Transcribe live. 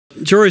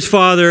Jory's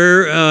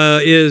father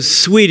is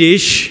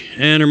Swedish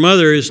and her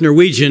mother is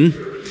Norwegian.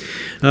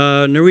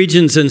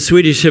 Norwegians and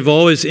Swedish have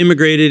always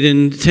immigrated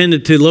and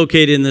tended to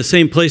locate in the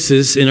same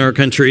places in our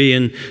country,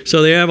 and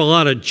so they have a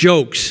lot of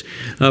jokes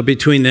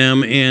between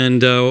them.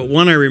 And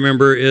one I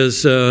remember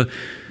is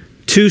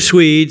two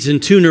Swedes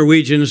and two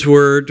Norwegians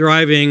were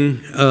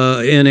driving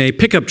in a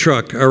pickup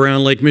truck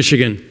around Lake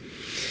Michigan.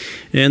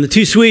 And the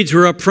two Swedes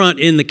were up front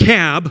in the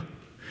cab,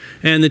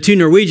 and the two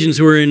Norwegians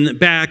were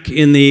back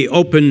in the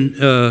open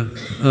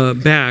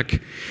back.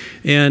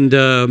 And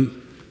the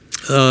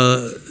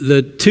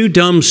two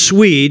dumb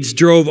Swedes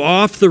drove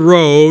off the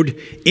road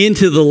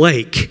into the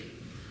lake.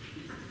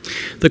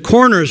 The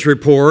coroner's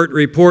report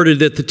reported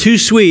that the two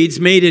Swedes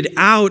made it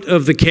out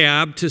of the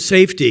cab to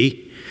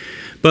safety,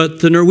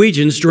 but the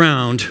Norwegians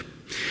drowned.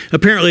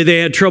 Apparently they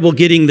had trouble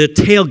getting the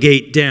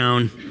tailgate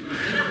down.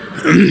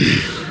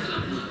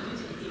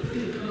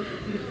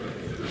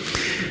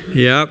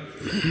 Yep.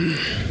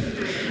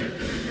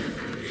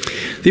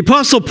 The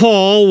Apostle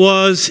Paul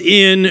was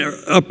in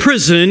a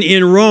prison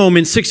in Rome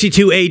in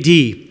 62 AD,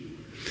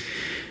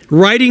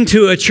 writing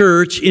to a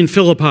church in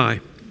Philippi.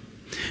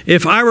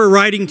 If I were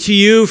writing to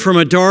you from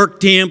a dark,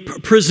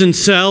 damp prison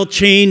cell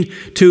chained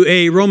to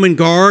a Roman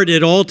guard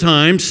at all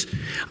times,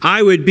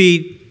 I would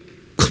be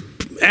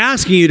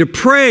asking you to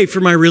pray for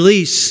my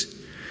release.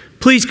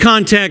 Please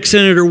contact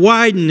Senator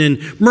Wyden and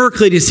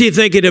Merkley to see if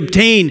they could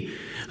obtain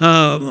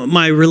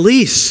my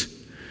release.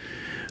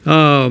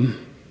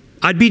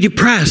 I'd be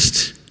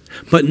depressed,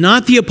 but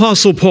not the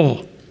Apostle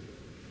Paul.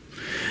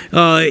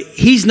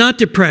 He's not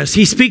depressed.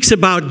 He speaks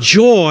about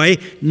joy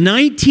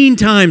 19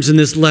 times in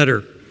this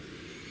letter.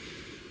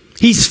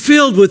 He's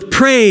filled with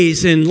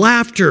praise and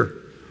laughter.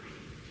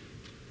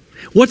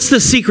 What's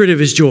the secret of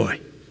his joy?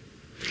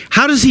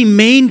 How does he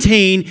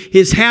maintain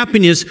his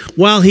happiness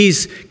while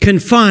he's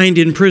confined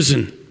in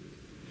prison?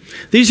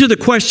 These are the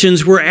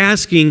questions we're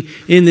asking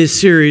in this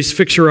series,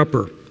 Fixer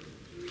Upper.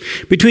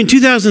 Between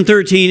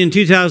 2013 and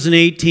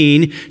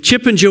 2018,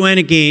 Chip and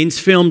Joanna Gaines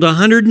filmed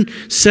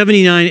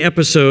 179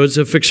 episodes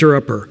of Fixer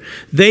Upper.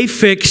 They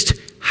fixed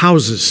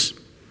houses.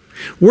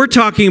 We're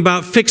talking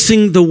about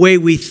fixing the way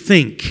we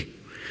think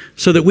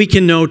so that we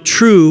can know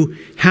true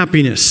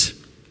happiness.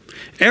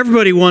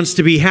 Everybody wants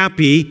to be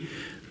happy,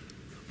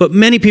 but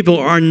many people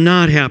are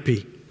not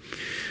happy.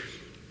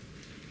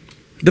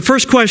 The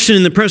first question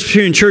in the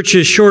Presbyterian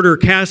Church's shorter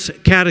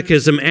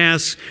catechism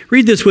asks,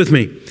 read this with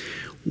me,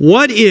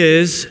 what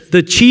is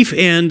the chief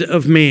end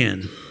of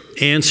man?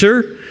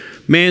 Answer,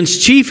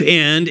 man's chief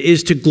end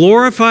is to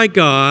glorify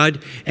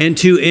God and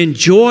to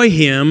enjoy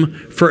Him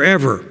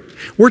forever.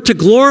 We're to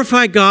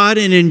glorify God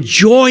and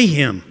enjoy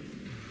Him.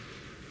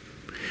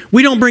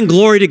 We don't bring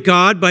glory to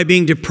God by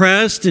being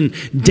depressed and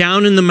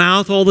down in the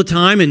mouth all the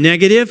time and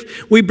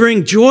negative. We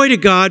bring joy to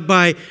God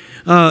by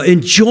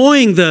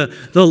enjoying the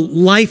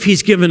life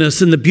He's given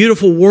us and the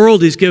beautiful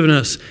world He's given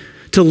us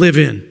to live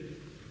in.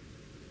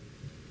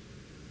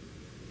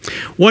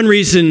 One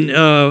reason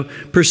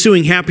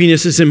pursuing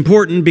happiness is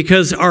important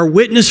because our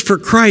witness for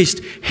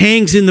Christ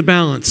hangs in the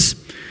balance.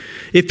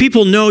 If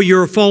people know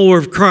you're a follower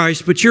of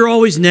Christ, but you're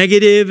always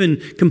negative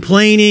and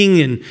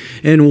complaining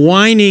and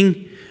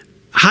whining,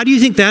 how do you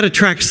think that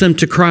attracts them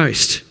to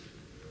Christ?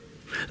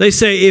 They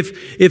say,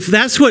 if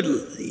that's what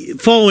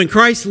following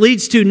Christ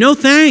leads to, no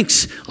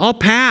thanks, I'll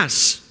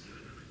pass.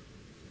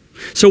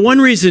 So one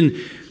reason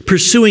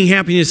pursuing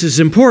happiness is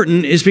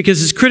important is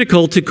because it's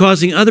critical to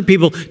causing other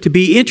people to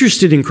be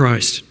interested in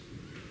Christ.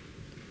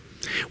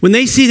 When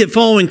they see that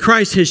following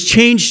Christ has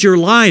changed your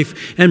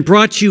life and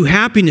brought you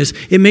happiness,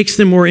 it makes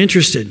them more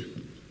interested.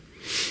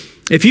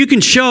 If you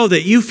can show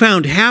that you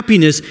found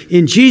happiness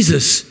in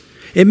Jesus,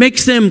 it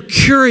makes them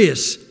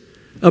curious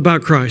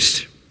about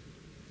Christ.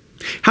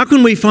 How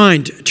can we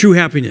find true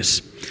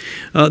happiness?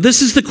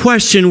 This is the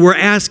question we're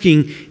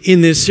asking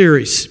in this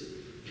series.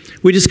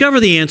 We discover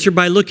the answer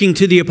by looking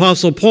to the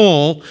Apostle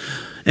Paul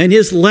and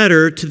his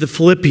letter to the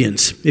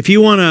Philippians. If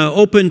you want to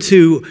open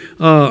to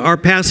our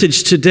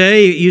passage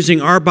today using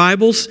our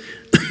Bibles,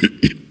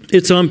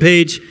 it's on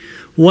page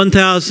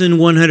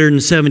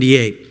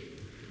 1178.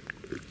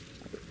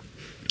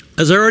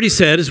 As I already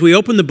said, as we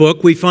open the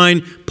book, we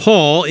find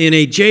Paul in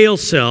a jail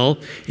cell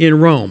in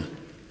Rome.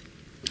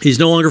 He's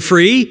no longer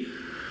free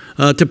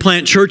to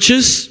plant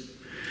churches,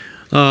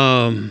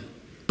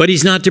 but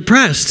he's not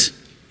depressed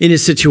in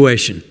his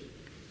situation.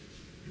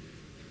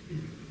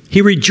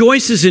 He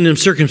rejoices in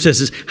his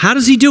circumstances. How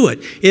does he do it?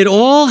 It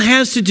all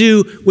has to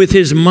do with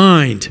his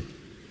mind.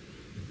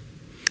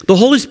 The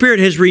Holy Spirit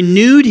has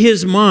renewed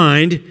his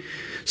mind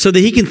so that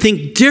he can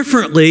think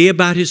differently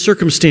about his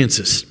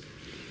circumstances.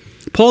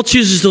 Paul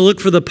chooses to look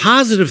for the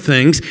positive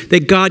things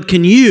that God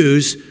can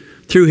use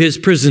through his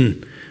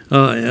prison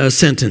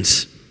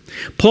sentence.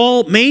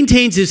 Paul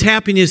maintains his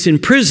happiness in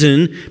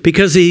prison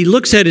because he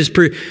looks at his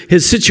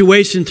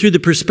situation through the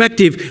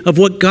perspective of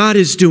what God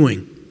is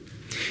doing.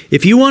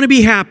 If you want to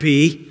be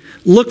happy,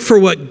 look for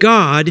what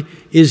God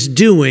is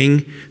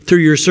doing through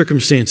your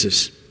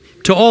circumstances.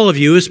 To all of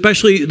you,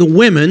 especially the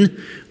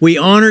women we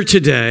honor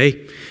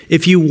today,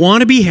 if you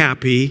want to be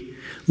happy,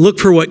 Look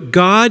for what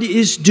God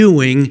is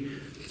doing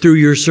through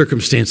your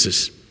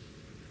circumstances.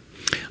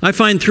 I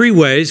find 3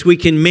 ways we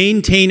can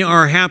maintain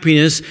our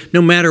happiness no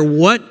matter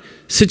what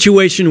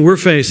situation we're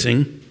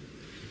facing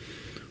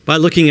by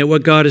looking at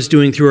what God is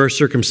doing through our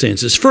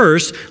circumstances.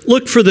 First,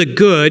 look for the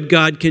good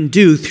God can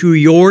do through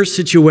your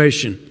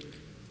situation.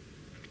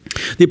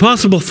 The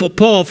Apostle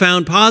Paul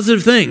found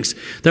positive things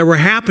that were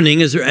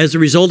happening as a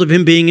result of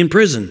him being in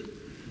prison.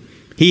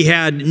 He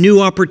had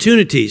new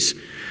opportunities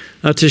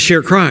to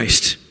share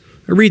Christ.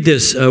 Read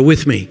this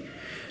with me.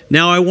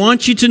 Now I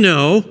want you to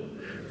know,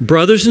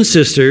 brothers and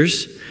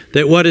sisters,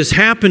 that what has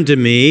happened to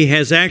me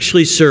has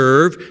actually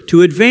served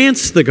to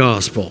advance the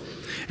gospel.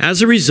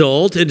 As a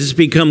result, it has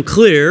become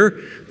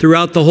clear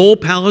throughout the whole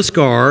palace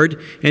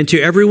guard and to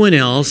everyone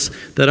else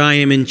that I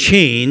am in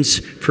chains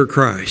for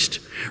Christ.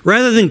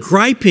 Rather than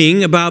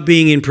griping about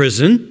being in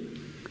prison,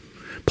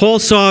 Paul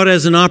saw it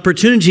as an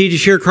opportunity to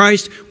share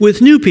Christ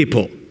with new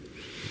people.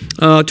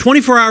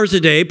 24 hours a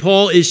day,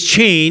 Paul is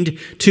chained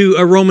to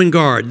a Roman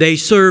guard. They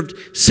served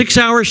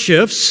 6-hour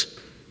shifts,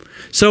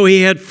 so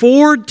he had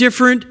 4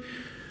 different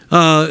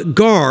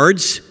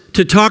guards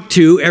to talk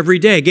to every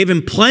day. Gave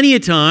him plenty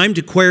of time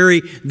to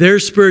query their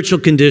spiritual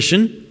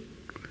condition.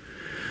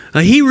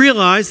 He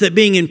realized that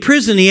being in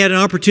prison, he had an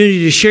opportunity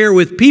to share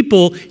with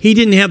people he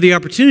didn't have the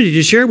opportunity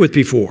to share with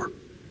before.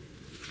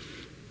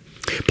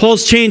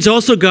 Paul's chains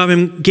also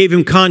gave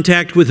him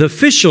contact with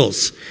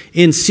officials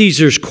in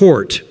Caesar's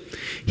court.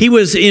 He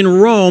was in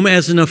Rome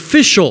as an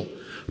official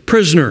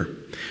prisoner.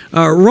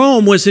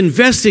 Rome was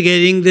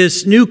investigating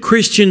this new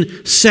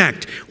Christian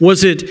sect.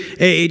 Was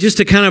it just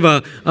a kind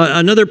of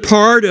another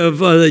part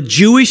of a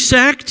Jewish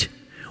sect?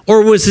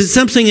 Or was it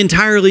something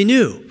entirely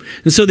new?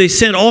 And so they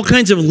sent all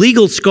kinds of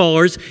legal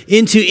scholars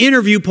in to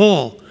interview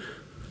Paul.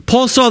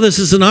 Paul saw this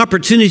as an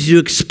opportunity to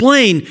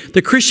explain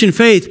the Christian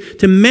faith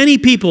to many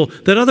people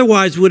that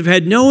otherwise would have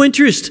had no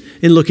interest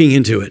in looking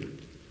into it.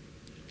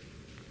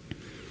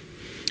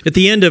 At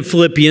the end of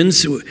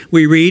Philippians,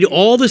 we read,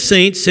 "All the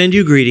saints send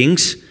you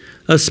greetings,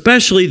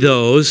 especially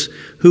those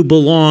who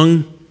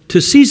belong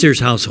to Caesar's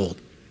household."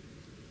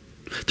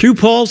 Through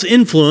Paul's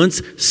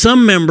influence,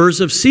 some members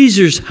of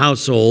Caesar's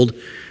household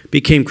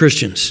became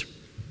Christians.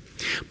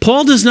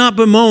 Paul does not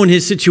bemoan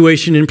his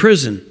situation in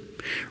prison.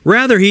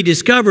 Rather, he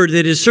discovered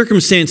that his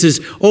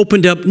circumstances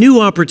opened up new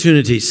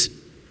opportunities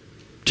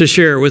to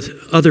share with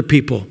other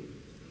people.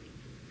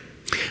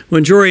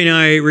 When Jory and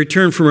I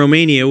returned from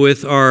Romania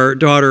with our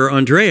daughter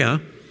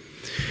Andrea,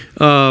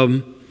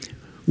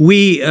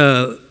 we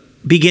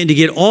began to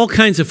get all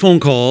kinds of phone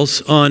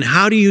calls on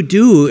how do you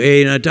do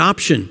an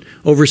adoption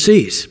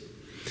overseas.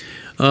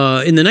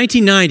 In the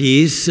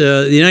 1990s,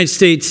 the United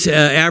States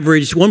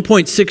averaged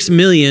 1.6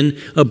 million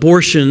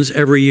abortions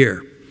every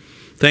year.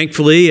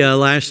 Thankfully,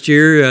 last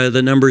year,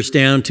 the number's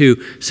down to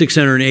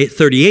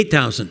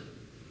 638,000.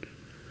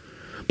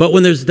 But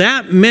when there's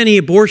that many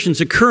abortions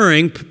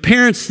occurring,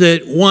 parents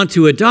that want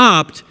to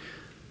adopt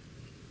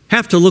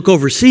have to look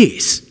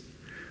overseas.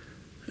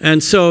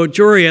 And so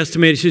Jory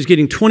estimated she was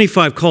getting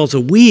 25 calls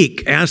a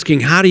week asking,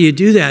 how do you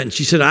do that? And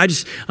she said,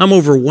 I'm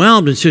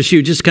overwhelmed. And so she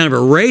would just kind of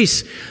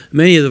erase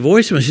many of the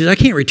voicemails. She said, I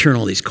can't return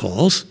all these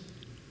calls.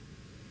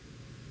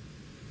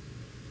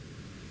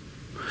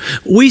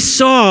 We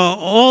saw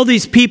all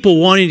these people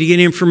wanting to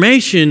get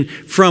information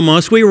from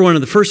us. We were one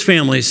of the first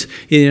families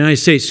in the United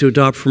States to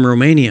adopt from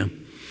Romania.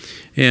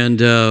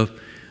 And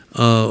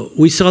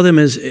we saw them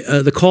as,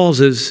 the calls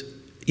as,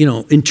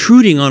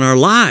 intruding on our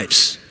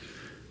lives.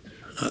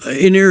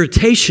 In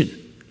irritation.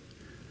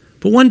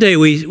 But one day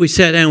we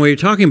sat down, we were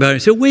talking about it,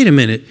 and I said, wait a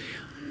minute,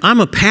 I'm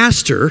a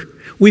pastor.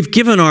 We've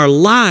given our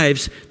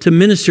lives to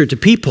minister to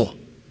people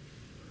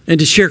and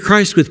to share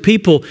Christ with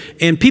people,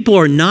 and people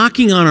are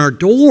knocking on our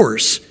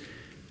doors,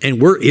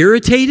 and we're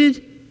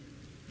irritated?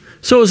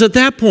 So it was at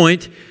that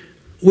point,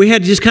 we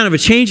had just kind of a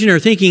change in our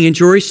thinking, and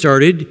Jory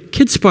started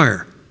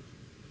Kidspire.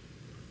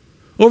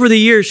 Over the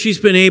years, she's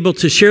been able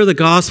to share the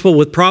gospel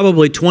with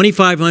probably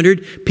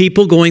 2,500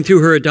 people going through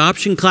her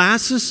adoption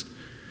classes.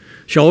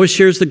 She always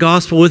shares the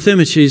gospel with them,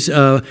 and she's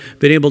been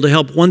able to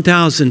help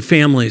 1,000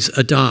 families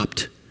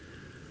adopt.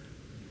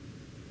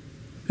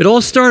 It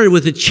all started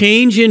with a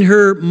change in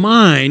her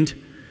mind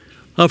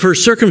of her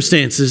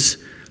circumstances,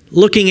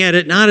 looking at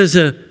it not as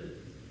a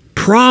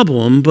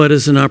problem, but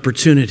as an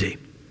opportunity.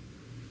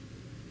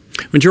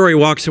 When Jory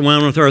walks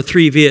around with our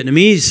 3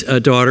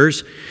 Vietnamese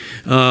daughters,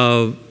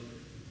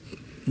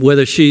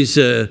 whether she's,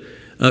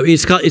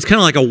 it's kind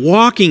of like a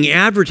walking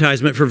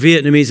advertisement for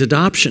Vietnamese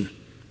adoption.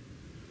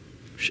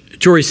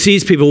 Jory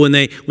sees people when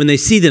they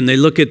see them, they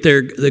look at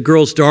the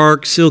girl's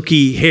dark,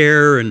 silky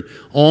hair and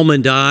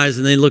almond eyes,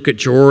 and they look at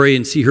Jory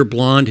and see her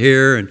blonde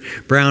hair and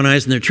brown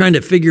eyes, and they're trying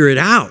to figure it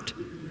out.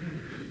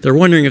 They're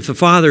wondering if the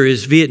father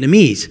is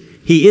Vietnamese.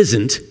 He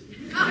isn't.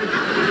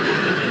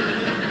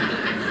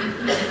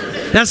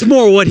 That's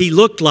more what he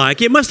looked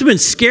like. It must have been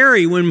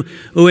scary when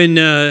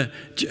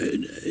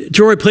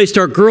Jory placed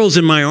our girls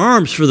in my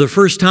arms for the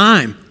first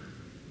time.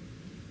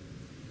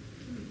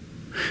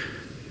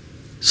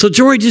 So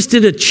Jory just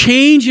did a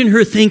change in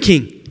her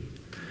thinking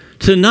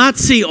To not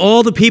see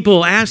all the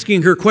people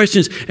asking her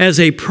questions as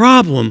a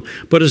problem,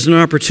 but as an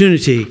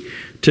opportunity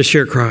to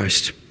share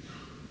Christ.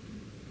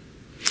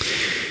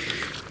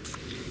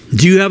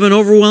 Do you have an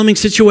overwhelming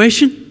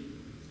situation?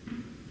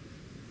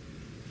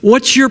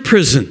 What's your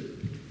prison?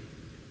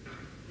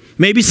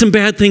 Maybe some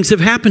bad things have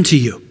happened to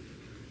you.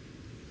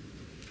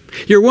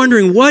 You're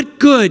wondering what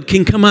good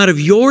can come out of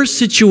your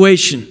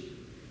situation.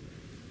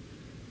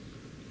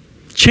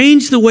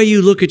 Change the way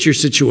you look at your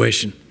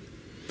situation.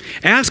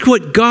 Ask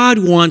what God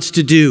wants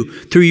to do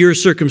through your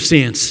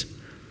circumstance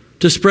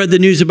to spread the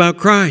news about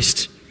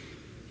Christ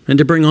and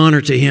to bring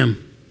honor to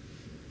Him.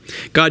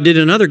 God did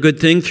another good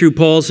thing through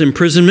Paul's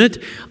imprisonment.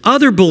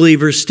 Other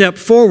believers stepped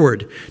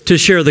forward to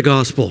share the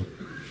gospel.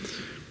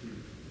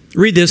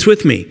 Read this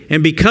with me.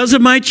 And because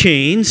of my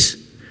chains,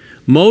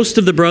 most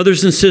of the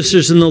brothers and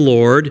sisters in the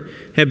Lord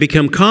have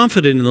become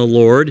confident in the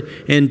Lord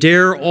and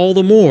dare all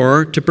the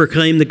more to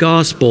proclaim the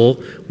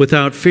gospel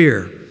without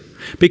fear.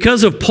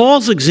 Because of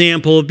Paul's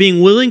example of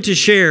being willing to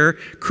share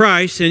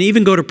Christ and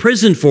even go to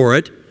prison for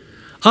it,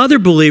 other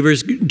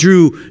believers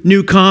drew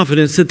new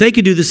confidence that they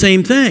could do the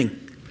same thing.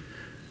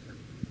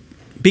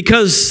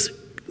 Because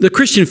the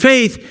Christian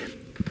faith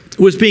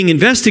was being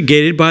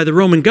investigated by the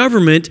Roman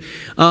government,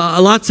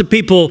 lots of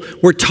people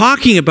were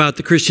talking about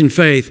the Christian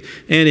faith,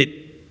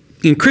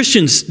 and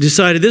Christians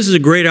decided this is a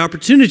great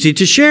opportunity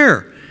to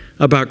share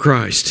about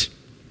Christ.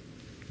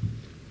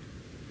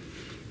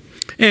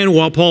 And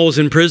while Paul was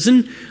in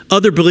prison,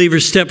 other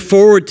believers stepped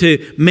forward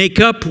to make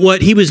up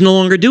what he was no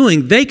longer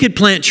doing. They could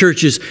plant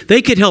churches.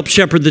 They could help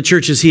shepherd the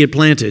churches he had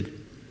planted.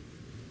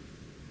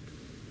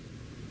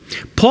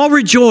 Paul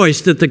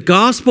rejoiced that the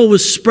gospel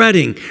was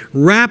spreading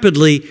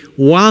rapidly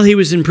while he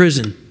was in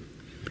prison.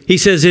 He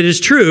says, it is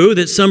true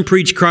that some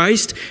preach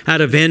Christ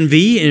out of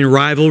envy and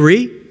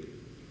rivalry.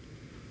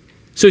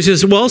 So he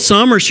says, well,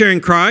 some are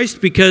sharing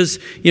Christ because,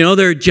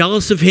 they're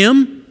jealous of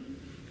him.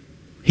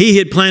 He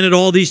had planted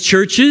all these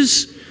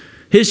churches.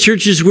 His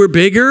churches were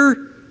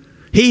bigger.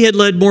 He had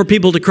led more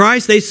people to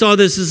Christ. They saw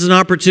this as an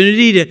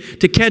opportunity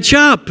to catch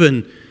up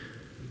and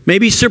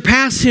maybe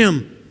surpass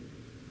him.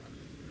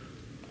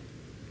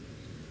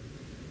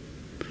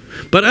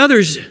 But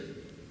others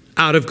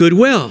out of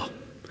goodwill.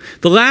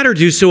 The latter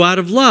do so out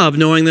of love,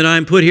 knowing that I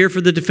am put here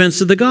for the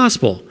defense of the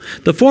gospel.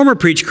 The former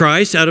preach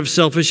Christ out of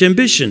selfish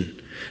ambition,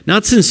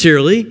 not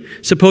sincerely,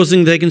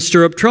 supposing they can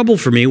stir up trouble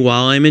for me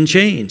while I'm in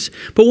chains.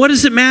 But what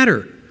does it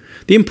matter?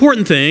 The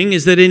important thing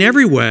is that in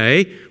every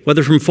way,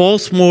 whether from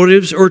false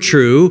motives or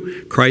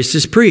true, Christ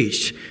is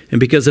preached. And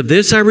because of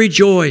this I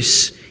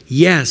rejoice,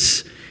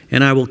 yes,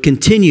 and I will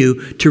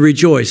continue to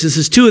rejoice. This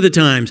is two of the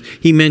times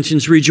he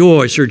mentions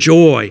rejoice or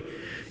joy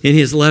in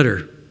his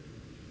letter.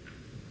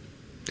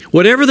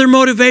 Whatever their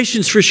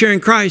motivations for sharing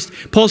Christ,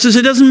 Paul says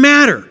it doesn't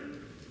matter.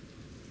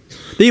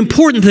 The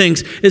important thing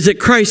is that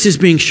Christ is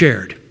being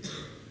shared.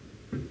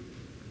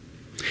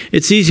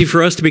 It's easy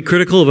for us to be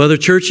critical of other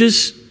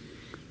churches,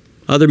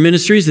 other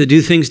ministries that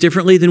do things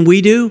differently than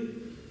we do.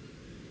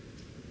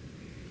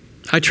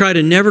 I try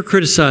to never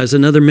criticize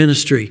another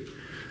ministry.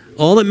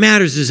 All that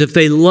matters is if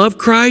they love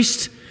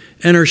Christ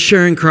and are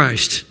sharing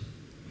Christ.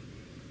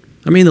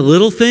 I mean, the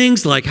little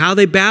things like how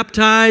they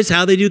baptize,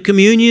 how they do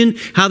communion,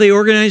 how they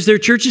organize their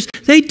churches,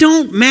 they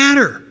don't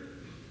matter.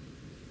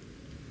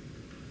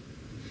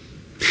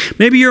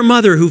 Maybe you're a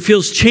mother who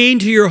feels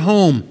chained to your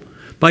home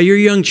by your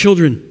young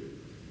children.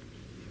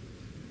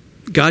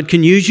 God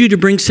can use you to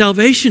bring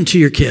salvation to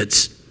your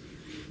kids.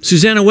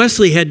 Susanna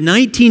Wesley had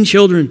 19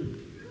 children.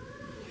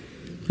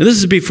 And this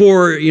is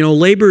before,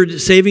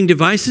 labor-saving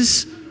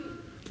devices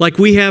like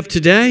we have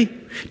today.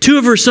 Two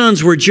of her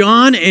sons were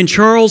John and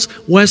Charles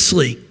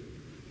Wesley.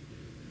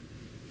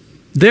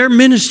 Their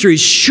ministries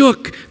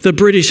shook the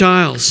British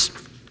Isles.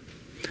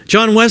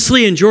 John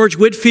Wesley and George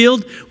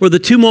Whitefield were the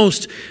two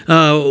most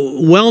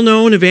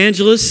well-known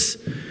evangelists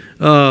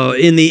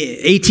in the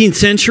 18th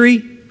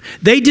century.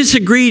 They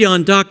disagreed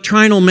on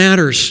doctrinal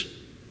matters.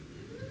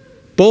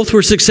 Both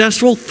were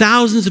successful.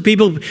 Thousands of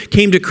people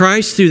came to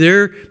Christ through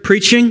their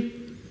preaching.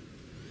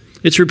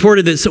 It's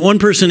reported that one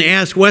person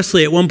asked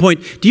Wesley at one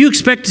point, "Do you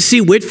expect to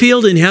see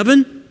Whitefield in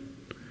heaven?"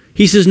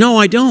 He says, "No,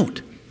 I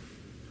don't."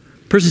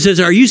 Person says,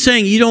 "Are you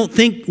saying you don't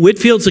think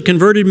Whitefield's a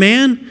converted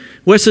man?"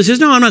 Wesley says,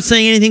 "No, I'm not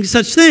saying anything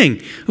such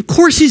thing. Of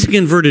course he's a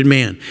converted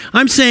man.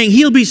 I'm saying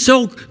he'll be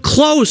so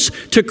close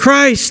to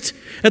Christ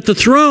at the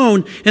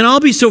throne, and I'll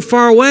be so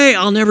far away,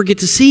 I'll never get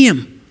to see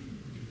him."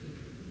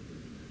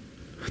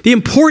 The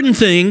important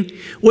thing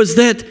was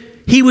that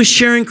he was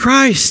sharing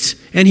Christ,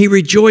 and he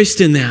rejoiced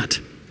in that.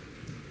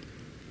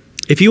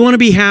 If you want to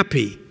be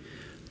happy,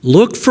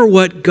 look for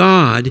what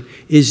God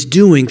is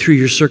doing through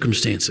your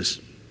circumstances.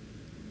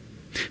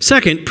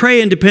 Second,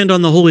 pray and depend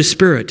on the Holy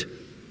Spirit.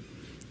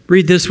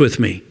 Read this with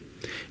me.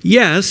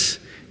 Yes,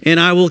 and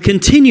I will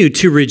continue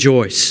to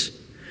rejoice,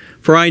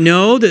 for I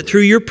know that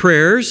through your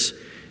prayers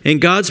and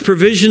God's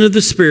provision of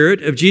the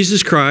Spirit of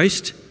Jesus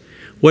Christ,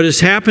 what has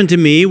happened to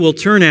me will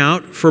turn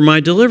out for my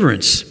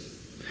deliverance.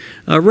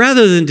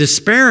 Rather than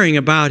despairing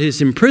about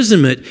his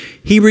imprisonment,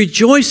 he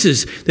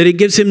rejoices that it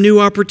gives him new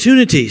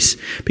opportunities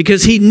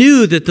because he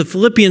knew that the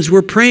Philippians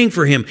were praying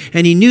for him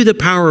and he knew the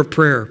power of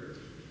prayer.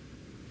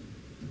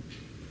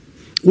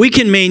 We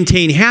can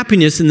maintain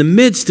happiness in the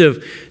midst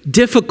of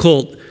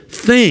difficult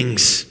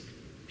things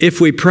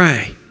if we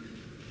pray.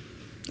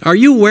 Are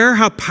you aware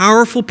how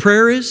powerful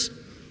prayer is?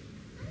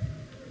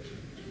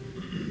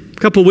 A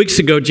couple of weeks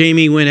ago,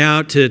 Jamie went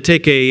out to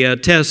take a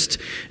test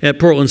at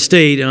Portland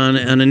State on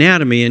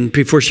anatomy, and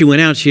before she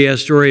went out, she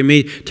asked Rory and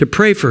me to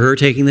pray for her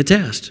taking the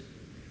test.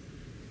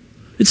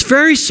 It's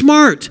very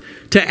smart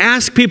to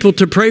ask people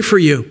to pray for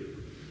you.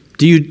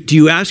 Do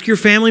you ask your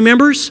family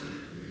members?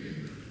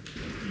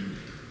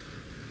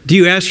 Do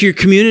you ask your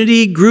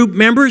community group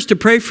members to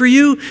pray for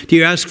you? Do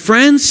you ask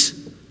friends?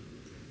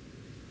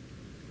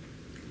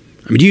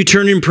 Do you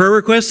turn in prayer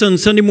requests on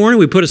Sunday morning?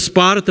 We put a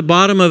spot at the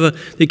bottom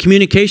of the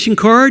communication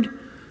card.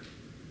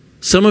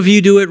 Some of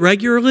you do it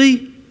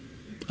regularly.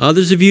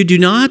 Others of you do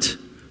not.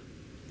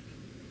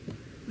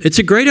 It's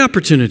a great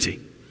opportunity.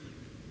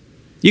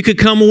 You could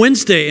come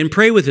Wednesday and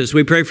pray with us.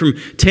 We pray from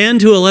 10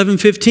 to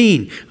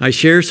 11:15. I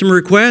share some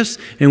requests,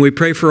 and we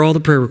pray for all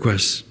the prayer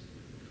requests.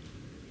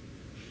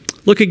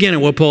 Look again at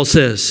what Paul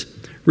says.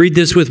 Read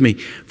this with me.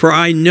 For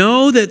I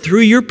know that through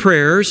your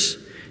prayers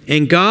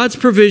and God's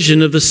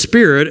provision of the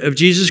Spirit of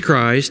Jesus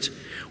Christ,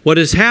 what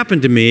has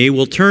happened to me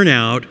will turn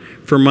out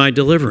for my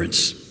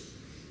deliverance.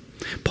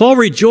 Paul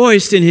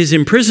rejoiced in his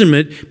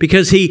imprisonment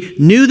because he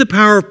knew the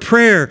power of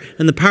prayer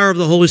and the power of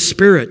the Holy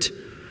Spirit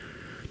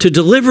to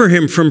deliver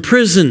him from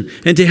prison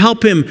and to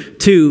help him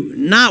to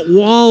not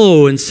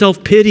wallow in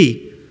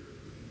self-pity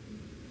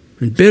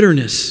and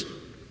bitterness.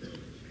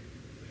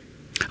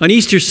 On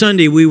Easter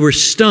Sunday, we were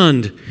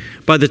stunned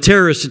by the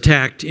terrorist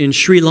attack in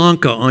Sri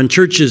Lanka on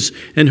churches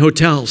and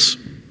hotels.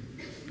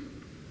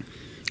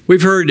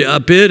 We've heard a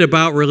bit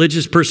about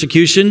religious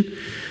persecution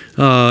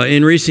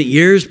in recent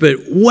years, but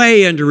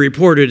way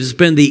underreported has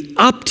been the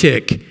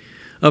uptick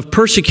of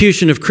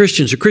persecution of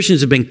Christians, or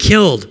Christians have been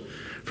killed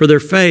for their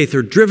faith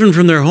or driven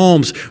from their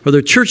homes or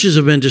their churches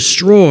have been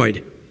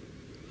destroyed.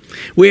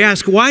 We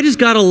ask, why does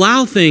God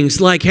allow things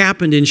like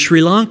happened in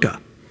Sri Lanka?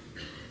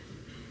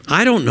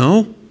 I don't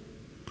know,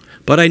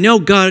 but I know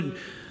God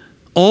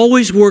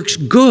always works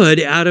good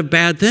out of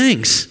bad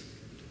things.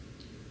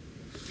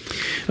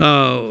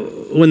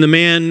 When the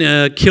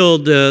man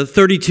killed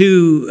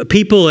 32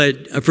 people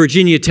at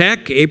Virginia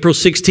Tech, April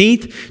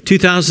 16th,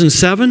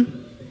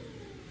 2007,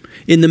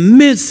 in the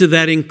midst of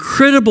that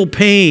incredible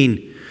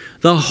pain,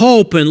 the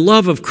hope and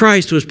love of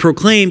Christ was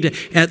proclaimed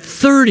at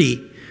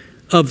 30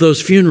 of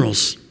those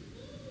funerals.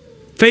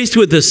 Faced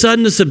with the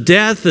suddenness of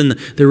death and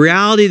the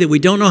reality that we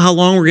don't know how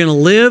long we're going to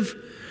live,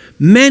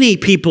 many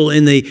people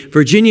in the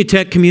Virginia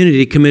Tech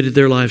community committed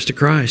their lives to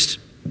Christ.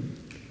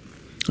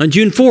 On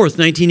June 4th,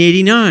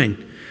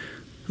 1989,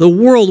 the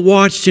world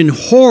watched in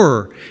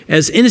horror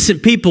as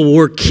innocent people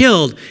were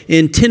killed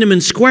in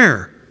Tiananmen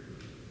Square.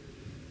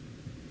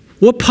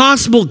 What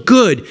possible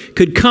good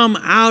could come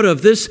out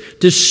of this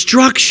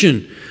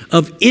destruction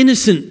of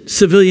innocent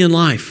civilian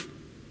life?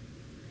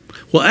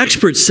 Well,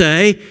 experts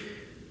say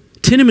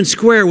Tiananmen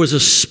Square was a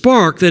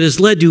spark that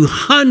has led to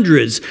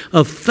hundreds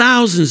of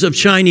thousands of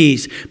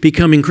Chinese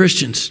becoming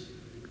Christians.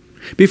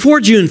 Before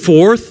June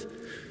 4th,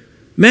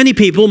 many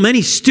people,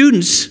 many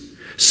students,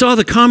 saw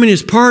the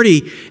Communist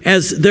Party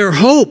as their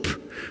hope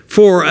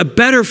for a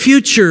better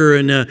future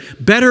and a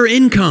better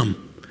income.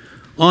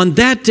 On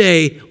that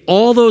day,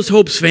 all those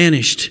hopes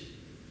vanished.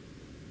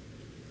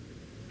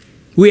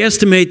 We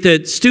estimate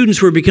that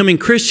students were becoming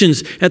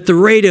Christians at the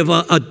rate of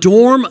a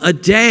dorm a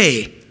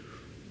day.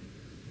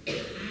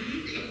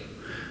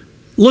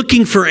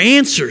 Looking for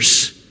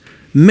answers,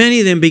 many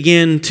of them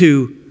began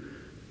to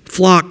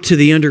flock to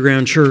the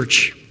underground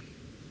church.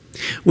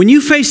 When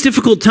you face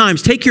difficult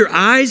times, take your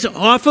eyes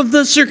off of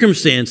the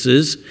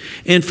circumstances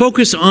and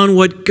focus on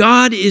what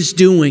God is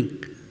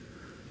doing.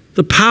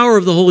 The power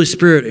of the Holy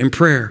Spirit in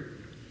prayer.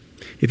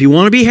 If you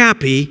want to be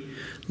happy,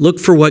 look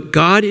for what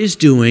God is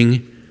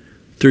doing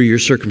through your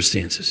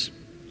circumstances.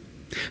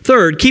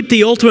 Third, keep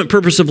the ultimate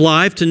purpose of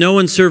life, to know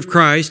and serve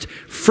Christ,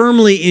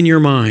 firmly in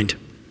your mind.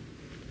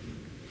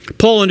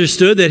 Paul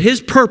understood that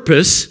his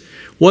purpose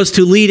was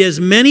to lead as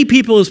many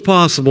people as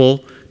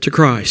possible to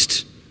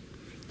Christ.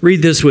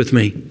 Read this with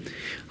me.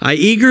 I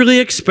eagerly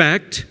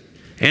expect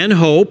and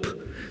hope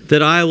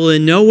that I will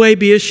in no way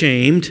be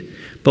ashamed,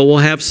 but will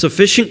have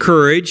sufficient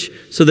courage,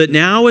 so that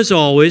now as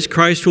always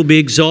Christ will be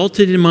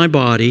exalted in my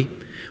body,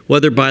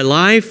 whether by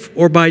life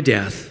or by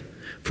death.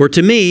 For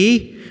to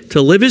me, to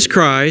live is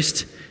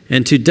Christ,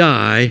 and to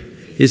die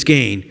is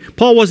gain.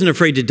 Paul wasn't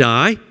afraid to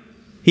die.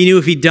 He knew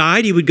if he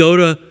died, he would go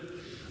to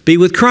be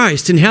with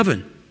Christ in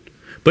heaven.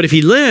 But if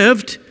he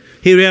lived,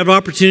 he would have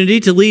opportunity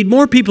to lead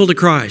more people to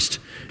Christ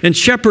and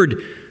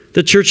shepherd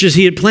the churches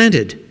he had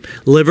planted.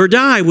 Live or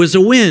die was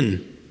a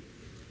win.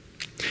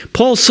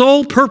 Paul's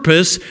sole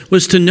purpose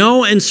was to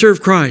know and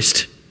serve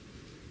Christ.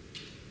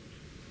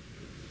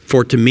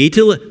 For to me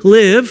to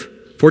live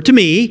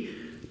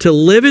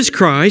is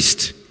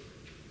Christ,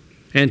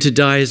 and to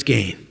die is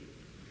gain.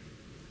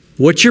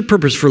 What's your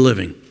purpose for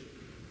living?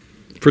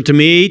 For to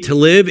me, to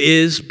live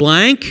is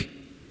blank,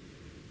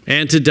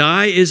 and to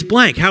die is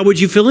blank. How would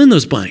you fill in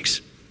those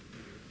blanks?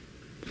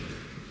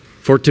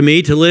 For to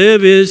me, to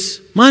live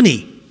is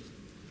money.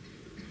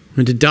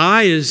 And to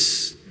die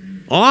is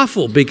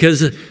awful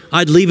because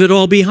I'd leave it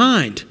all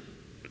behind.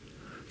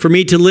 For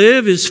me to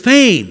live is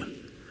fame.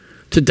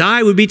 To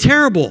die would be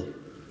terrible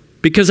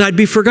because I'd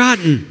be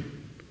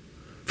forgotten.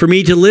 For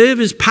me to live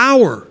is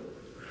power.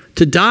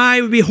 To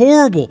die would be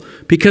horrible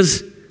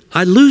because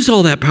I'd lose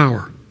all that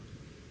power.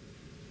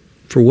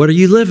 For what are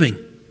you living?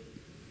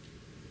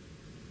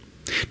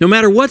 No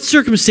matter what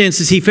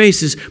circumstances he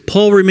faces,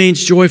 Paul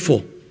remains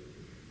joyful.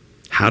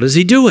 How does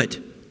he do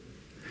it?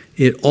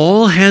 It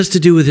all has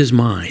to do with his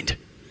mind.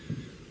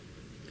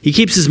 He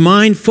keeps his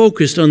mind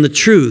focused on the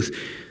truth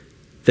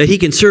that he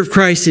can serve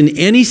Christ in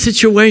any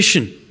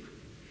situation.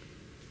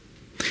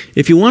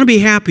 If you want to be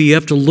happy, you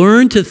have to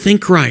learn to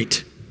think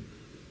right.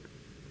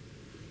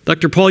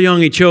 Dr. Paul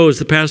Yonggi Cho is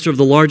the pastor of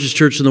the largest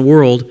church in the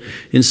world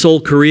in Seoul,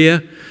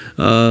 Korea.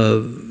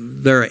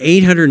 There are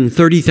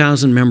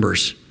 830,000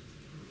 members.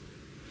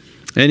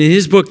 And in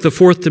his book, The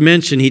Fourth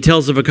Dimension, he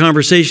tells of a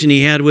conversation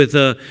he had with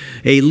a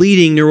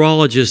leading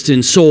neurologist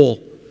in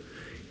Seoul.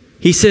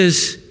 He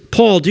says,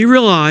 Paul, do you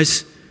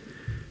realize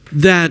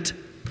that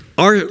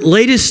our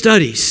latest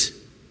studies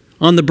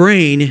on the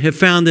brain have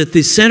found that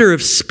the center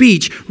of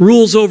speech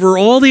rules over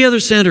all the other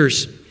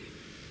centers?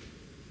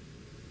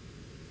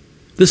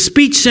 The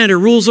speech center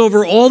rules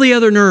over all the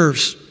other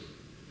nerves.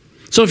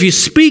 So if you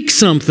speak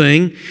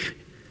something,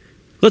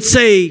 let's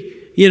say,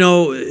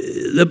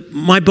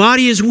 my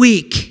body is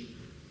weak.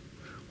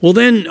 Well,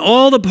 then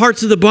all the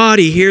parts of the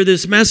body hear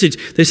this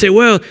message. They say,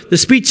 well, the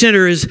speech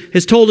center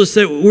has told us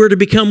that we're to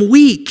become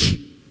weak.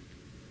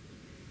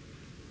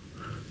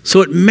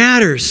 So it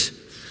matters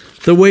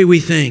the way we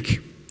think.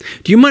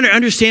 Do you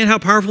understand how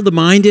powerful the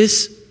mind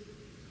is?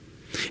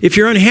 If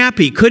you're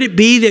unhappy, could it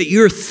be that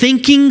you're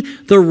thinking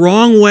the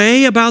wrong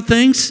way about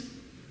things?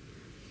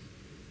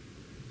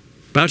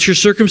 About your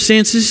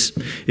circumstances?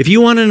 If you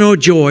want to know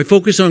joy,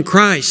 focus on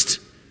Christ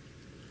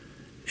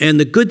and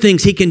the good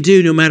things he can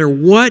do no matter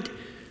what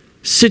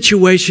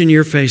situation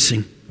you're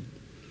facing.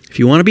 If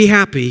you want to be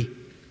happy,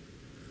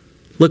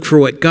 look for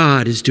what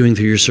God is doing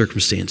through your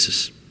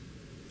circumstances.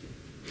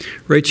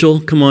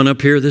 Rachel, come on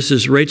up here. This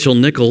is Rachel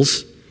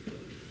Nichols.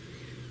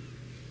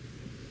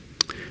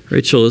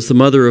 Rachel is the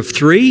mother of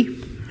 3.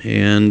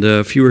 And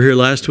if you were here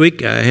last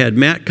week, I had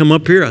Matt come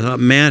up here. I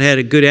thought Matt had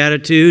a good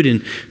attitude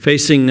in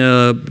facing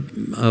a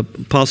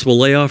possible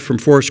layoff from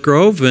Forest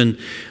Grove. And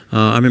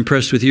I'm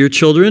impressed with your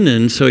children.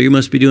 And so you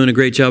must be doing a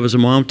great job as a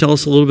mom. Tell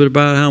us a little bit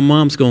about how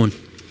mom's going.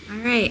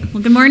 All right.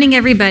 Well, good morning,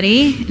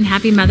 everybody. And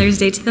happy Mother's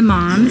Day to the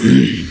moms.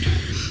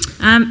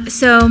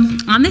 So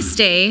on this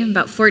day,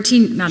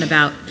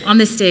 on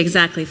this day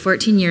exactly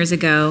 14 years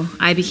ago,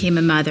 I became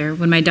a mother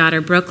when my daughter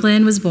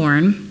Brooklyn was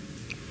born.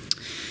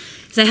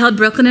 As I held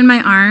Brooklyn in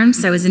my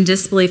arms, I was in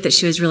disbelief that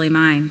she was really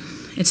mine.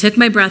 It took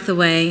my breath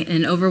away, and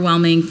an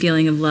overwhelming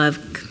feeling of love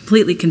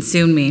completely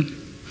consumed me.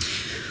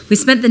 We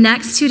spent the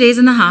next 2 days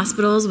in the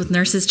hospitals with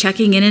nurses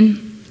checking in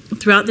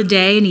throughout the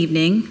day and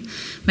evening.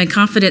 My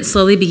confidence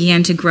slowly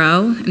began to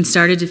grow and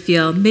started to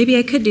feel maybe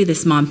I could do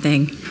this mom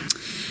thing.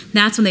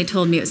 That's when they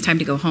told me it was time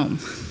to go home.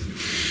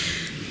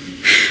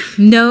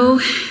 No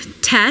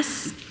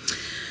tests,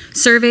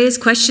 surveys,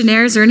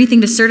 questionnaires, or anything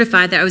to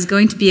certify that I was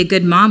going to be a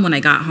good mom when I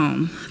got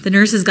home. The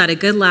nurses got a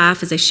good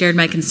laugh as I shared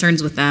my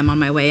concerns with them on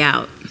my way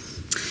out.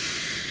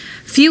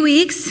 A few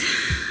weeks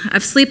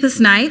of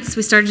sleepless nights,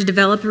 we started to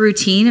develop a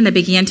routine and I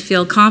began to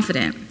feel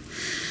confident.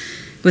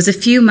 It was a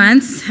few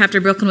months after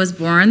Brooklyn was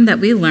born that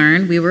we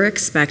learned we were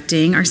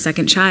expecting our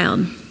second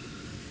child.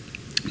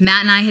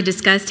 Matt and I had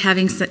discussed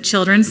having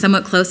children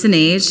somewhat close in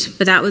age,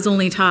 but that was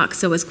only talk,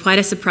 so it was quite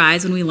a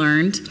surprise when we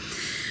learned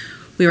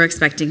we were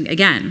expecting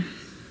again.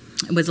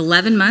 It was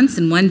 11 months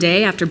and 1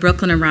 day after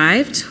Brooklyn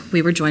arrived,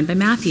 we were joined by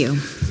Matthew.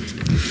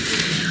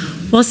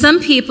 While some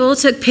people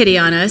took pity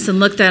on us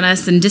and looked at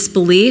us in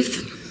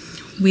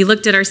disbelief, we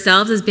looked at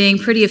ourselves as being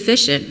pretty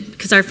efficient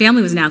because our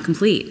family was now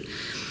complete.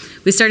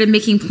 We started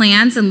making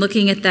plans and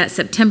looking at that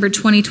September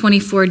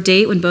 2024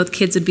 date when both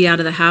kids would be out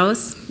of the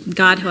house.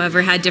 God,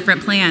 however, had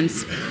different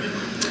plans.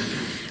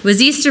 It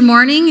was Easter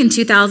morning in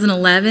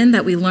 2011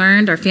 that we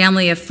learned our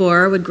family of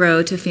 4 would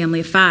grow to a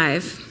family of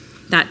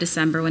 5 that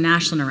December when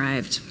Ashlyn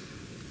arrived.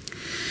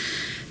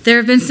 There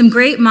have been some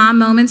great mom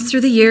moments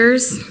through the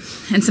years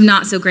and some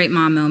not so great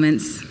mom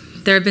moments.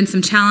 There have been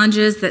some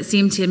challenges that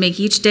seem to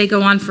make each day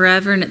go on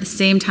forever, and at the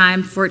same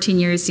time, 14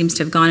 years seems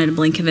to have gone in a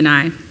blink of an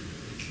eye.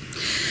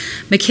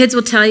 My kids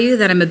will tell you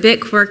that I'm a bit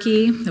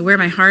quirky, I wear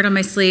my heart on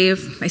my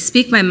sleeve, I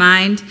speak my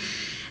mind,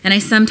 and I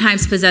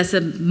sometimes possess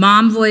a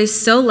mom voice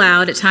so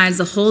loud at times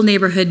the whole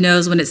neighborhood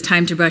knows when it's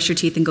time to brush your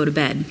teeth and go to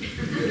bed.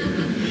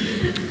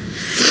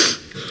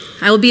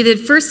 I will be the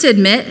first to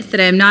admit that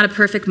I am not a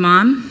perfect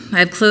mom. I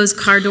have closed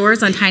car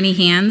doors on tiny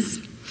hands.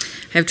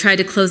 I have tried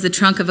to close the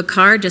trunk of a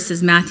car just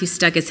as Matthew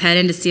stuck his head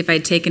in to see if I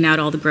had taken out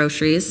all the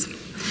groceries.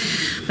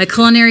 My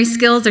culinary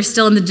skills are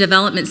still in the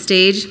development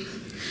stage.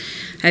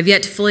 I've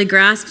yet to fully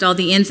grasp all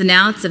the ins and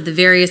outs of the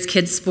various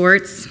kids'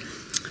 sports.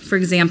 For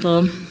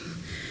example,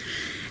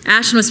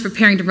 Ashlyn was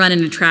preparing to run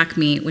in a track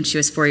meet when she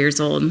was 4 years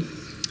old.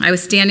 I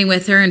was standing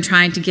with her and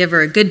trying to give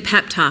her a good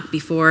pep talk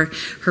before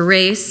her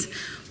race,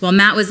 while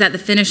Matt was at the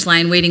finish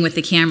line waiting with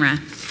the camera.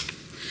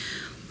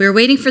 We were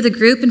waiting for the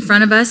group in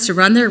front of us to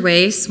run their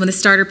race when the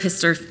starter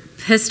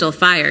pistol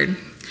fired.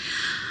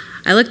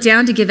 I looked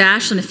down to give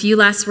Ashlyn a few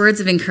last words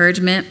of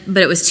encouragement,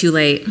 but it was too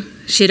late.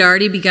 She had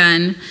already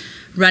begun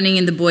running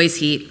in the boys'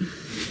 heat.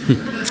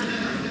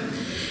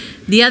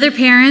 The other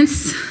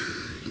parents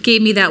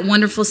gave me that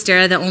wonderful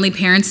stare that only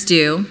parents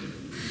do,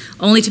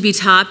 only to be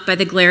topped by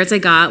the glares I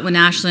got when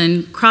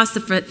Ashlyn crossed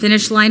the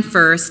finish line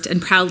first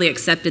and proudly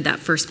accepted that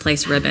first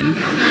place ribbon.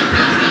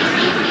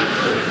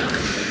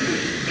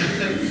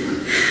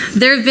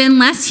 There have been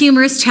less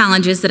humorous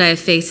challenges that I have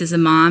faced as a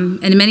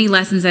mom, and many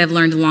lessons I have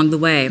learned along the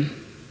way.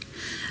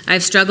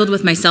 I've struggled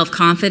with my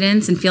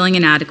self-confidence and feeling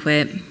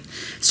inadequate,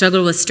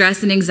 struggled with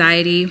stress and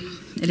anxiety.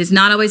 It has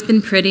not always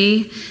been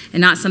pretty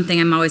and not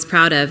something I'm always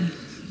proud of.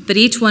 But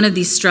each one of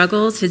these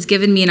struggles has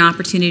given me an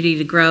opportunity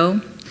to grow.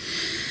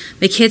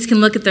 My kids can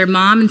look at their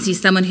mom and see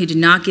someone who did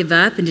not give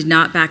up and did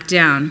not back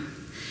down.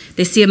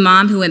 They see a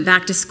mom who went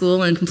back to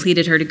school and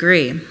completed her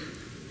degree.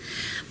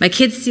 My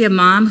kids see a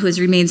mom who has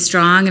remained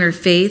strong in her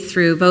faith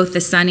through both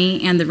the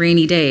sunny and the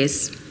rainy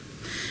days.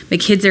 My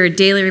kids are a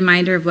daily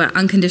reminder of what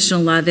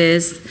unconditional love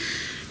is,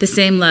 the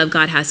same love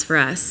God has for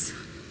us.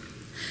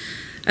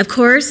 Of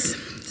course,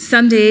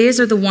 some days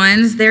are the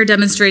ones they're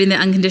demonstrating the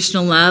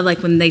unconditional love,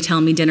 like when they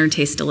tell me dinner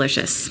tastes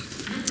delicious.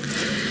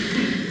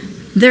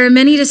 There are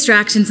many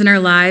distractions in our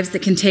lives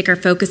that can take our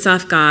focus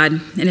off God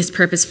and His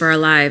purpose for our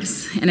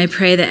lives. And I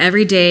pray that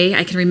every day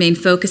I can remain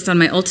focused on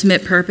my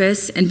ultimate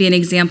purpose and be an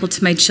example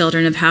to my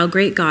children of how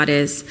great God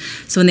is.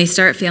 So when they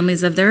start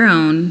families of their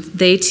own,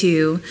 they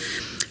too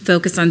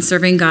focus on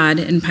serving God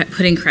and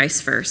putting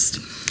Christ first.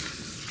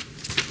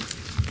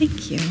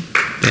 Thank you.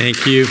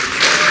 Thank you.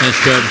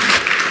 That's good.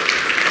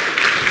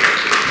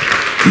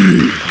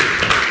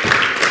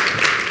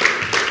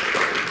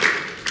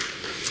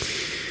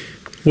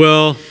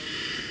 Well,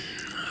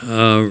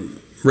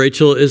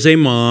 Rachel is a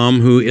mom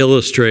who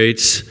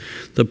illustrates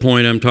the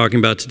point I'm talking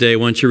about today.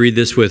 Why don't you read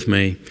this with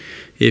me?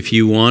 If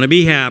you want to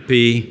be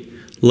happy,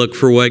 look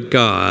for what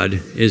God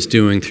is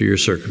doing through your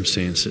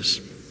circumstances.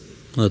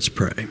 Let's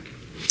pray.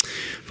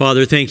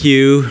 Father, thank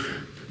you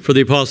for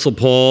the Apostle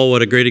Paul.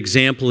 What a great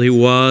example he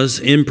was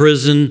in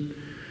prison.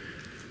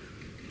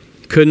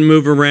 Couldn't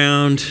move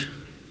around,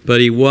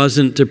 but he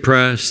wasn't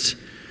depressed.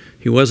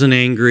 He wasn't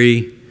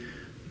angry.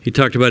 He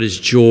talked about his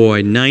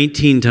joy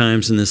 19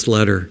 times in this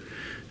letter,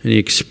 and he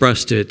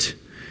expressed it.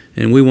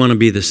 And we want to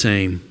be the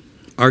same.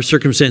 Our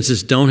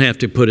circumstances don't have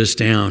to put us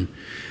down.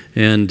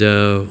 And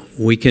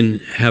we can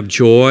have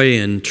joy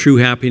and true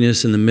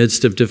happiness in the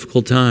midst of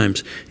difficult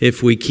times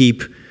if we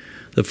keep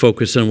the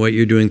focus on what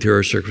you're doing through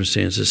our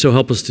circumstances. So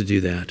help us to do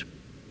that.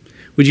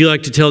 Would you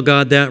like to tell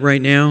God that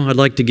right now? I'd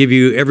like to give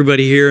you,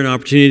 everybody here, an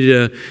opportunity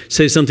to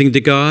say something to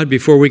God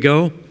before we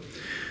go.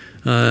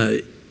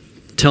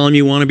 Tell Him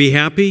you want to be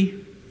happy.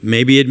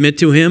 Maybe admit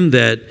to Him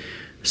that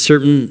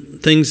certain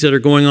things that are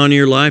going on in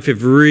your life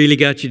have really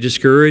got you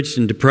discouraged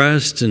and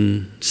depressed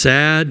and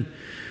sad.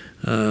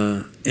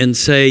 And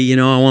say, you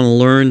know, I want to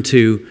learn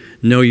to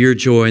know your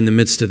joy in the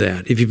midst of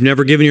that. If you've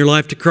never given your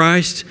life to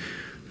Christ,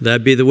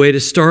 that'd be the way to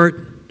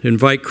start.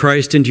 Invite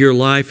Christ into your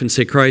life and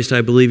say, Christ,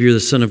 I believe you're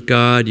the Son of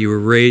God. You were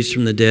raised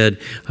from the dead.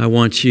 I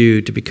want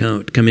you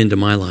to come into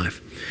my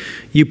life.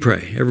 You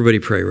pray. Everybody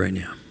pray right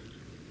now.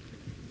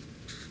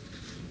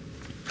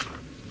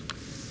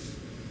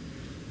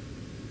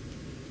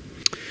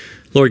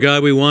 Lord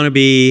God, we want to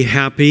be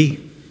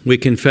happy. We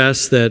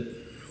confess that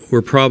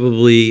we're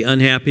probably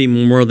unhappy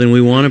more than we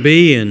want to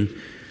be and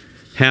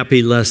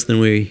happy less than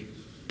we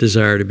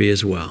desire to be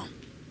as well.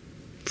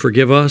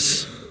 Forgive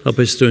us. Help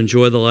us to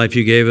enjoy the life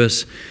you gave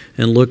us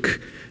and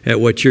look at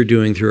what you're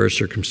doing through our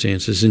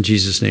circumstances. In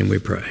Jesus' name we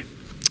pray.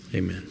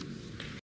 Amen.